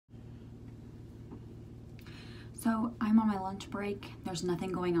So I'm on my lunch break. There's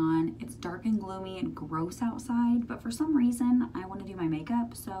nothing going on. It's dark and gloomy and gross outside, but for some reason I want to do my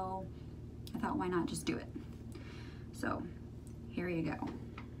makeup, so I thought why not just do it. So here you go.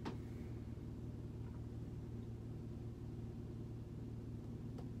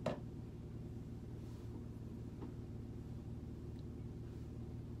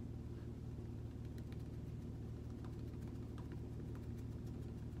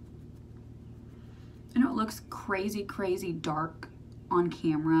 I know it looks crazy dark on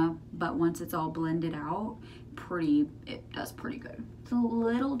camera, but once it's all blended out, it does pretty good. It's a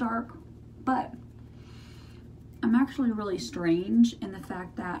little dark, but I'm actually really strange in the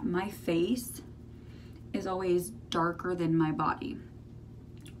fact that my face is always darker than my body.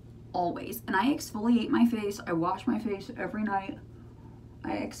 Always. And I exfoliate my face. I wash my face every night.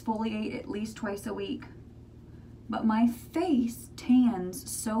 I exfoliate at least twice a week. But my face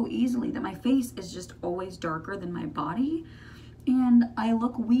tans so easily that my face is just always darker than my body. And I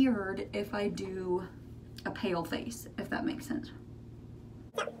look weird if I do a pale face, if that makes sense.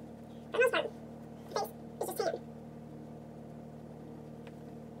 So, for the most part, the face is just tan.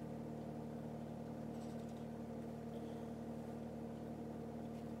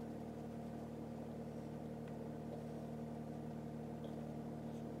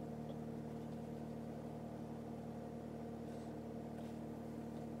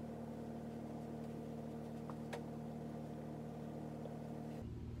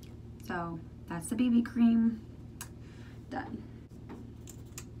 So that's the BB cream done.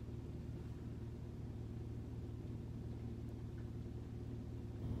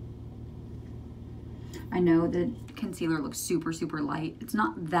 I know the concealer looks super light. It's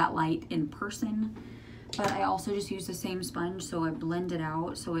not that light in person, but I also just use the same sponge, so I blend it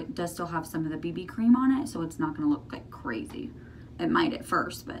out so it does still have some of the BB cream on it, so it's not gonna look like crazy. It might at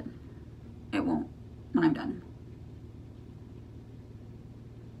first, but it won't when I'm done.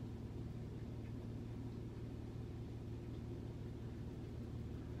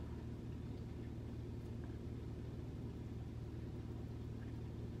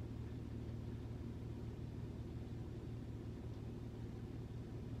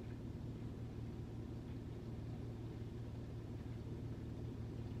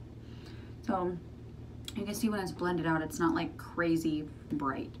 So you can see when it's blended out, it's not like crazy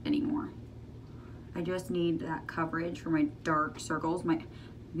bright anymore. I just need that coverage for my dark circles. You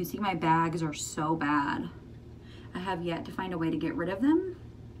can see my bags are so bad. I have yet to find a way to get rid of them.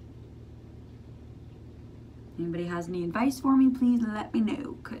 Anybody has any advice for me, please let me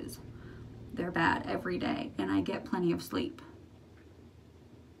know, because they're bad every day and I get plenty of sleep.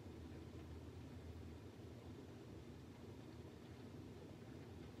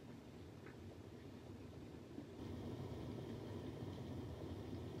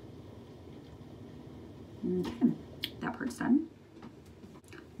 Okay, that part's done.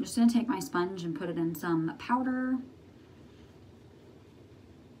 I'm just gonna take my sponge and put it in some powder.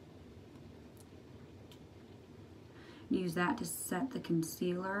 Use that to set the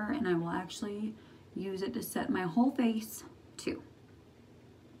concealer, and I will actually use it to set my whole face too.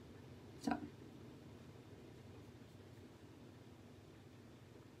 So.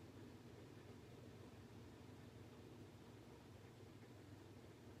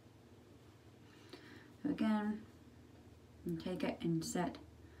 Again, take it and set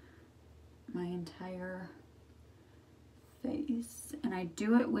my entire face. And I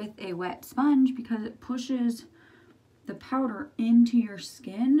do it with a wet sponge because it pushes the powder into your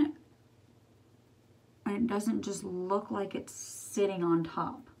skin and it doesn't just look like it's sitting on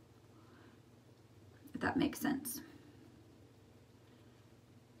top, if that makes sense.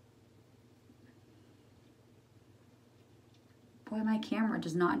 Boy, my camera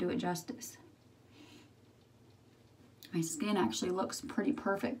does not do it justice. My skin actually looks pretty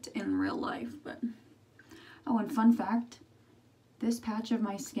perfect in real life, but oh, and fun fact, this patch of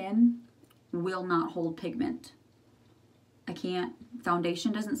my skin will not hold pigment. I can't,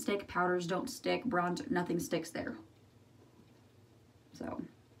 foundation doesn't stick, powders don't stick, bronzer, nothing sticks there. So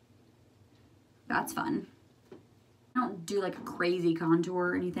that's fun. I don't do like a crazy contour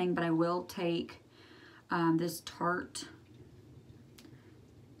or anything, but I will take this Tarte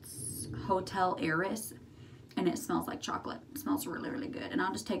Hotel Heiress, and it smells like chocolate. It smells really good. And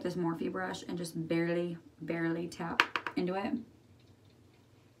I'll just take this Morphe brush and just barely tap into it.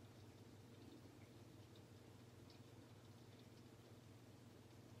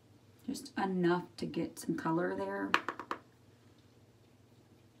 Just enough to get some color there.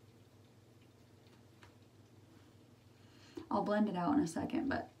 I'll blend it out in a second,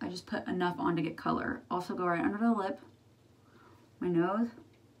 but I just put enough on to get color. Also go right under the lip, my nose,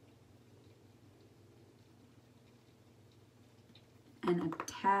 then a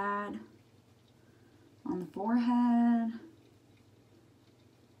tad on the forehead.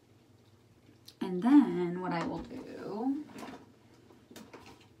 And then what I will do,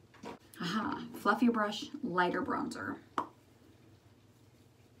 fluffy brush, lighter bronzer.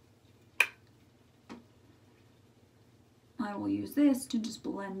 I will use this to just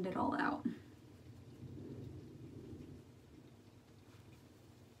blend it all out.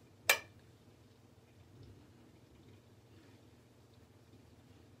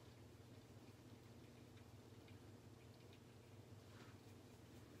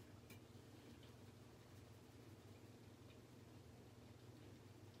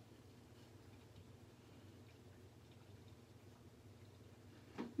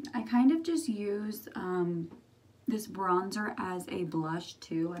 I kind of just use this bronzer as a blush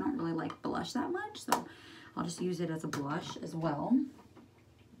too. I don't really like blush that much, so I'll just use it as a blush as well.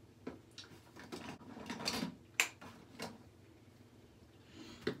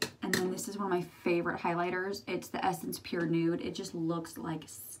 And then this is one of my favorite highlighters. It's the Essence Pure Nude. It just looks like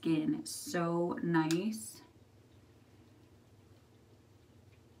skin. It's so nice.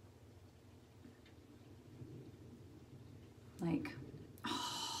 Like,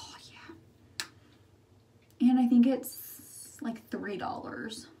 oh yeah. And I think it's like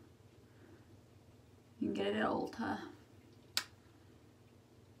 $3. You can get it at Ulta.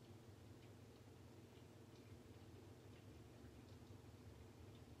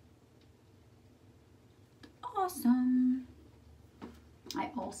 Awesome.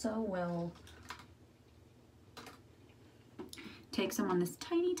 I also will take some on this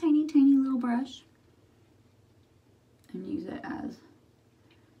tiny, tiny, tiny little brush and use it as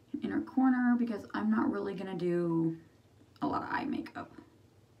an inner corner because I'm not really gonna do a lot of eye makeup.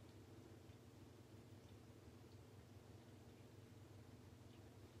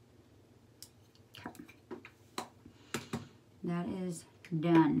 Okay. That is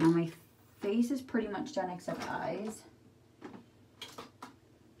done. Now my face is pretty much done except eyes.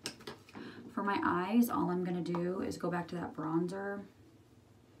 For my eyes, all I'm gonna do is go back to that bronzer,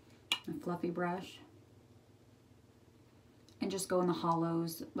 a fluffy brush, and just go in the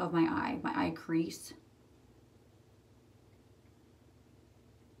hollows of my eye crease.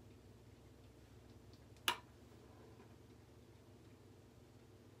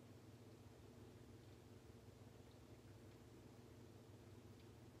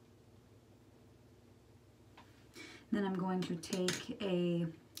 Then I'm going to take a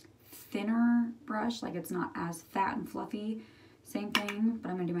thinner brush, like it's not as fat and fluffy, same thing, but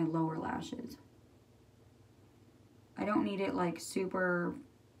I'm gonna do my lower lashes. I don't need it like super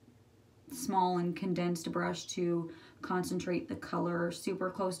small and condensed brush to concentrate the color super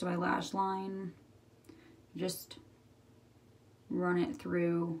close to my lash line. Just run it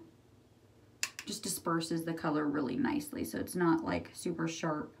through, just disperses the color really nicely so it's not like super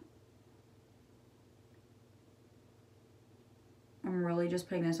sharp. I'm really just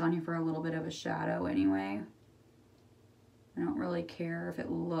putting this on here for a little bit of a shadow anyway. I don't really care if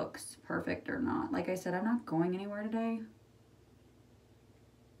it looks perfect or not. Like I said, I'm not going anywhere today.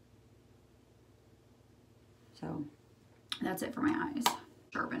 So that's it for my eyes.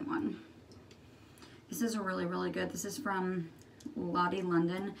 Sharpen one. This is a really, really good. This is from Lottie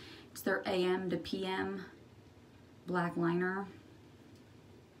London. It's their AM to PM black liner.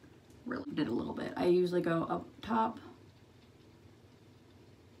 Really did a little bit. I usually go up top.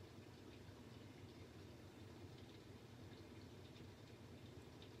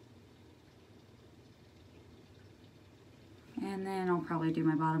 And then I'll probably do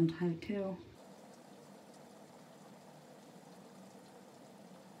my bottom too.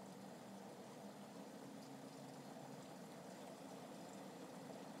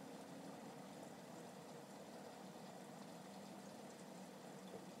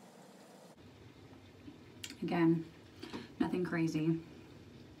 Again, nothing crazy.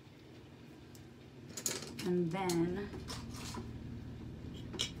 And then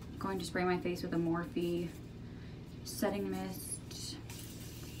I'm going to spray my face with a Morphe setting mist.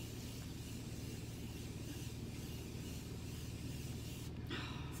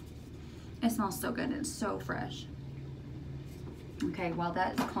 It smells so good. It's so fresh. Okay, while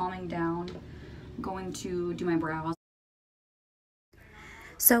that is calming down, I'm going to do my brows.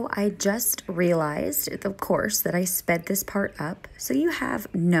 So I just realized, of course, that I sped this part up, so you have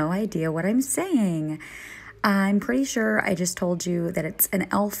no idea what I'm saying. I'm pretty sure I just told you that it's an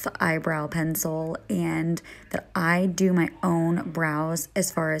e.l.f. eyebrow pencil and that I do my own brows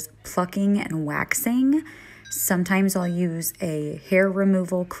as far as plucking and waxing. Sometimes I'll use a hair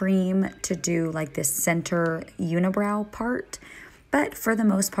removal cream to do like this center unibrow part, But for the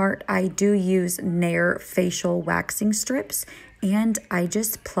most part, I do use Nair facial waxing strips, and I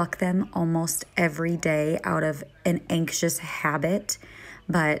just pluck them almost every day out of an anxious habit.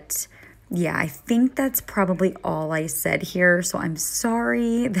 But yeah, I think that's probably all I said here. So I'm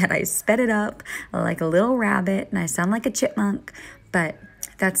sorry that I sped it up like a little rabbit and I sound like a chipmunk, but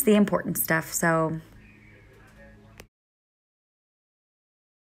that's the important stuff. So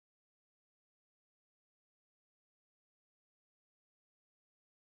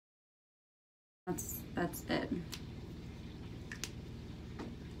that's it.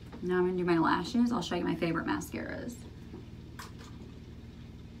 Now I'm gonna do my lashes. I'll show you my favorite mascaras.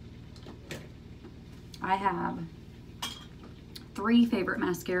 I have 3 favorite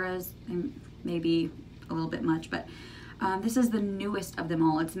mascaras, and maybe a little bit much, but this is the newest of them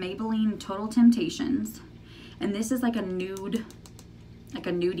all. It's Maybelline Total Temptations, and this is like a nude, like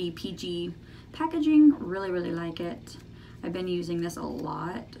a nudie peachy packaging. Really, really like it. I've been using this a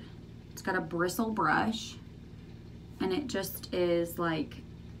lot. It's got a bristle brush, and it just is like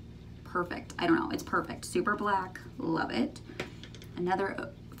perfect. I don't know, it's perfect. Super black, love it.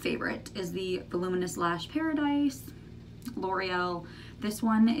 Another favorite is the Voluminous Lash Paradise, L'Oreal. This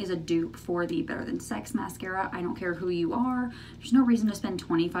one is a dupe for the Better Than Sex mascara. I don't care who you are. There's no reason to spend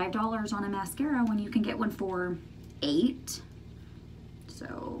 $25 on a mascara when you can get one for $8.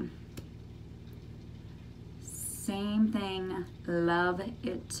 So, same thing, love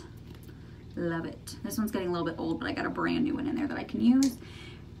it, love it. This one's getting a little bit old, but I got a brand new one in there that I can use.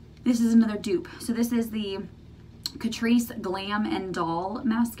 This is another dupe. So this is the Catrice Glam and Doll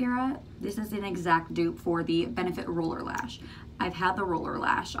mascara. This is an exact dupe for the Benefit Roller Lash. I've had the Roller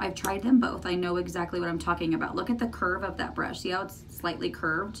Lash. I've tried them both. I know exactly what I'm talking about. Look at the curve of that brush. See how it's slightly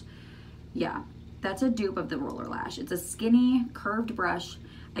curved? Yeah, that's a dupe of the Roller Lash. It's a skinny, curved brush.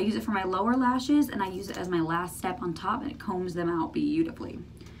 I use it for my lower lashes, and I use it as my last step on top, and it combs them out beautifully.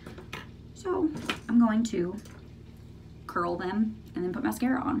 So I'm going to curl them and then put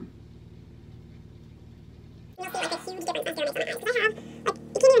mascara on. You'll see like a huge difference mascara makes on my eyes. Because I have, like,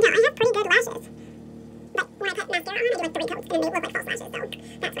 you can't even tell, I have pretty good lashes. But when I put mascara on, I do like 3 coats, and they look like false lashes, so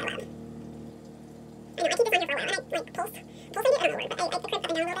that's what I love. I know, I keep this on here for a while, and I like pulse it, I don't know the word, but I crimp up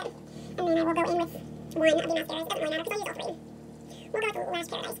and down a little bit. And then I will go in with one of the mascaras. It doesn't really matter because I use all 3. We'll go with the Lash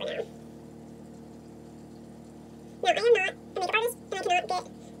Paradise for now. Now, I am not a makeup artist, and I cannot get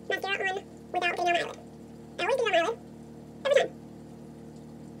mascara on without getting on my eyelid. I always get it on my eyelid, every time.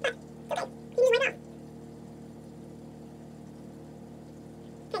 But, it's okay, you can just wipe it off.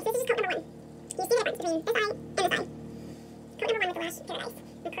 Okay, so this is coat number 1. You see the difference between this eye and this eye. Coat number 1 with the Lash Paradise.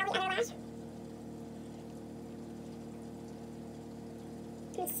 We'll curl the other lash.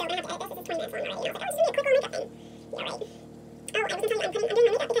 I'm so gonna have to edit this. This is 20 minutes long already. And I was like, oh, this is gonna be a quick little makeup thing. Yeah, right. Oh, I was gonna tell you I'm doing my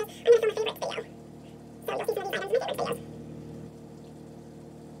makeup because I'm gonna film my favorites video. So you'll see some of these items in my favorites videos.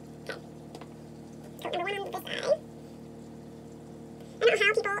 Okay. Coat number 1 on this eye. I don't know how people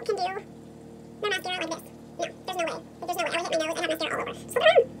can do their mascara like this. No, there's no way. There's no way. I would hit my nose and have mascara all over. So put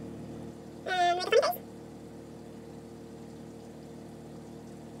it on. And make a funny face.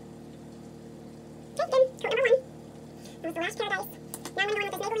 Okay, done. Coat number 1. That was the Lash Paradise. Now I'm going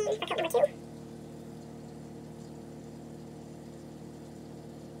to go in with this Maybelline for coat number 2.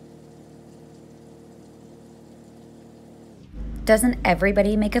 doesn't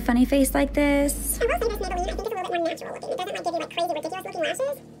everybody make a funny face like this? I will say this Maybelline, I think it's a little bit more natural looking. It doesn't like give you like crazy ridiculous looking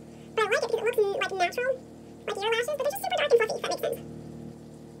lashes. But I like it because it looks like natural, like your lashes, but they're just super dark and fluffy, if that makes sense.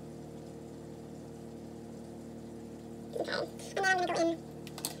 Okay, and now I'm going to go in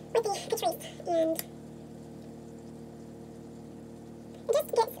with the Catrice, and it just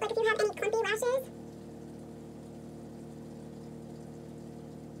gets, like if you have any clumpy lashes,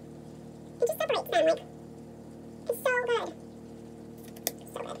 it just separates them, like, it's so good.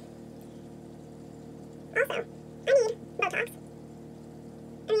 So good. Also, I need Botox.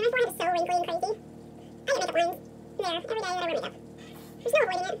 I mean, my forehead is so wrinkly and crazy. I get makeup lines there every day that I wear makeup. There's no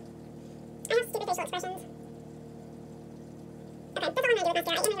avoiding it. I have stupid facial expressions. Okay, that's all I'm going to do with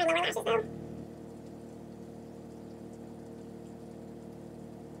mascara. I am in my lower lashes, though.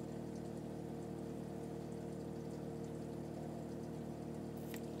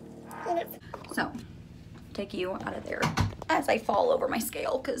 So, take you out of there as I fall over my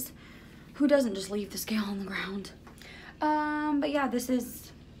scale, because who doesn't just leave the scale on the ground? But yeah, this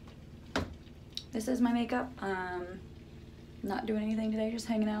is my makeup. Not doing anything today, just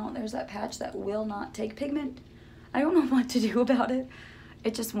hanging out. There's that patch that will not take pigment. I don't know what to do about it.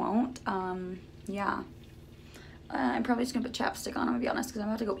 It just won't. Yeah. I'm probably just gonna put chapstick on, I'm gonna be honest, because I'm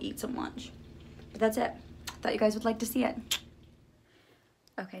about to go eat some lunch. But that's it. Thought you guys would like to see it.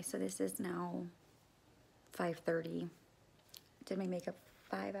 Okay, so this is now 5:30. did my makeup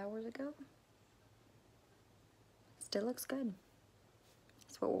 5 hours ago. Still looks good.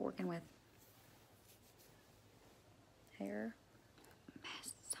 That's what we're working with. Hair,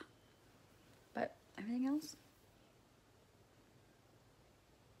 mess. But everything else,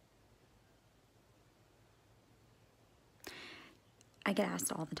 I get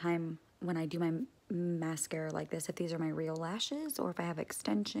asked all the time when I do my mascara like this if these are my real lashes or if I have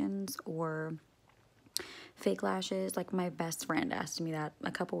extensions or fake lashes. Like my best friend asked me that a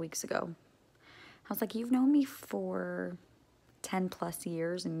couple weeks ago. I was like, you've known me for 10 plus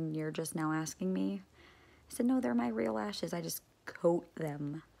years and you're just now asking me? I said, no, they're my real lashes. I just coat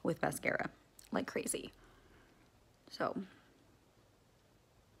them with mascara like crazy. So,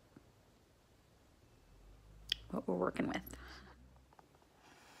 what we're working with.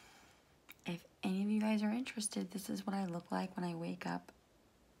 If any of you guys are interested, this is what I look like when I wake up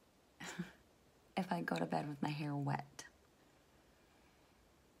if I go to bed with my hair wet.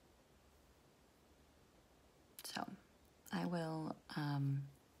 So, I will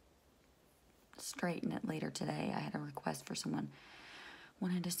straighten it later today. I had a request for someone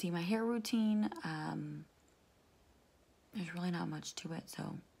wanted to see my hair routine. There's really not much to it,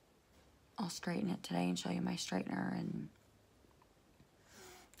 so I'll straighten it today and show you my straightener, and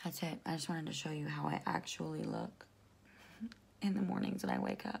that's it. I just wanted to show you how I actually look in the mornings when I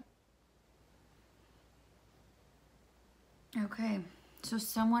wake up. Okay, so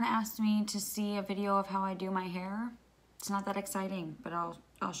someone asked me to see a video of how I do my hair. It's not that exciting, but I'll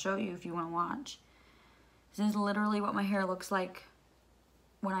show you if you want to watch. This is literally what my hair looks like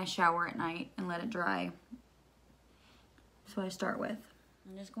when I shower at night and let it dry. That's what I start with.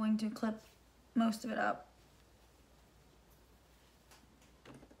 I'm just going to clip most of it up.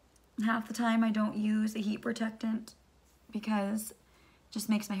 Half the time I don't use a heat protectant because it just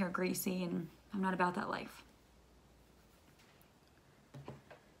makes my hair greasy and I'm not about that life.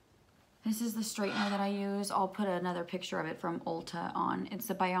 This is the straightener that I use. I'll put another picture of it from Ulta on. It's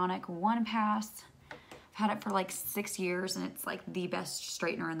the Bionic One Pass. I've had it for like 6 years and it's like the best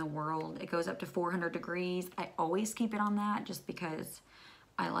straightener in the world. It goes up to 400 degrees. I always keep it on that just because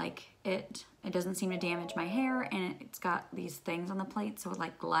I like it. It doesn't seem to damage my hair and it's got these things on the plate so it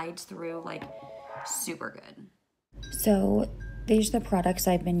like glides through like super good. So these are the products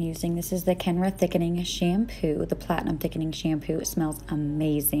I've been using. This is the Kenra Thickening Shampoo, the Platinum Thickening Shampoo. It smells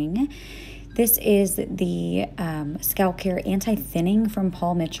amazing. This is the Scalp Care Anti-Thinning from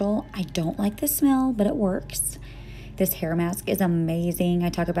Paul Mitchell. I don't like the smell, but it works. This hair mask is amazing. I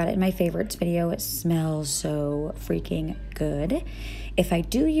talk about it in my favorites video. It smells so freaking good. If I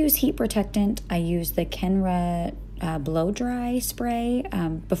do use heat protectant, I use the Kenra blow dry spray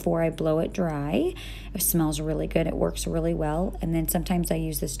before I blow it dry. It smells really good. It works really well. And then sometimes I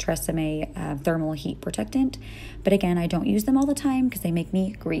use this Tresemme thermal heat protectant. But again, I don't use them all the time because they make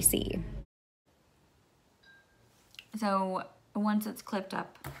me greasy. So once it's clipped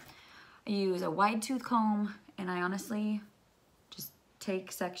up, I use a wide tooth comb and I honestly just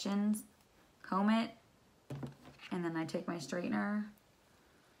take sections, comb it, and then I take my straightener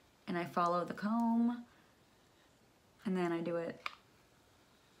and I follow the comb and then I do it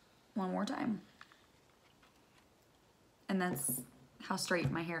one more time. And that's how straight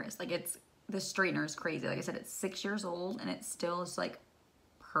my hair is. Like the straightener is crazy. Like I said, it's 6 years old and it still is like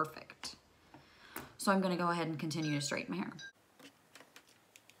perfect. So I'm gonna go ahead and continue to straighten my hair.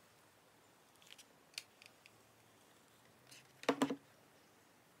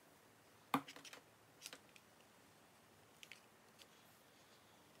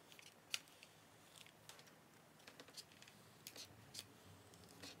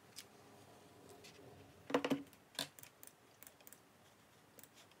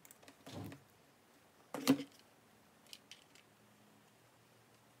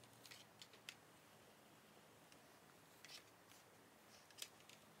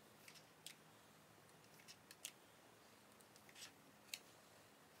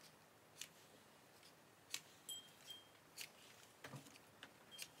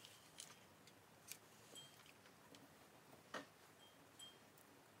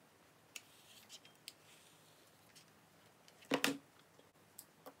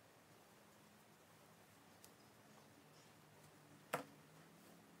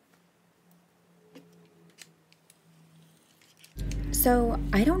 So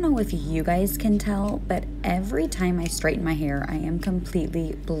I don't know if you guys can tell, but every time I straighten my hair, I am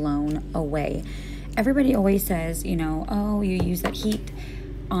completely blown away. Everybody always says, you know, oh, you use that heat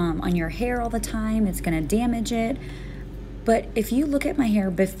on your hair all the time, it's gonna damage it. But if you look at my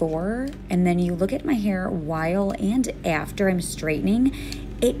hair before and then you look at my hair while and after I'm straightening,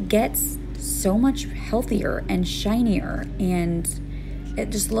 it gets so much healthier and shinier, and it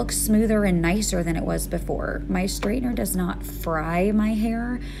just looks smoother and nicer than it was before. My straightener does not fry my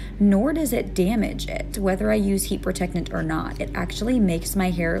hair, nor does it damage it, whether I use heat protectant or not. It actually makes my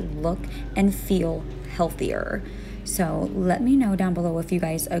hair look and feel healthier. So let me know down below if you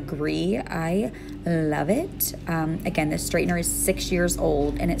guys agree. I love it. Again, this straightener is 6 years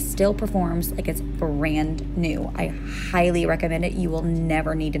old and it still performs like it's brand new. I highly recommend it. You will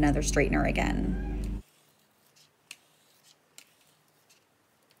never need another straightener again.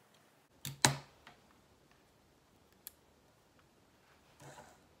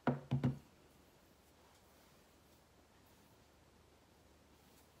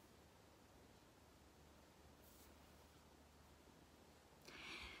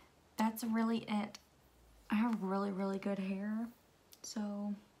 That's really it. I have really good hair,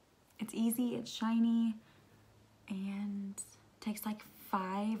 so it's easy, it's shiny, and takes like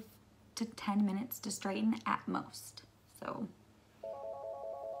 5 to 10 minutes to straighten at most. So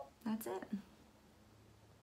that's it.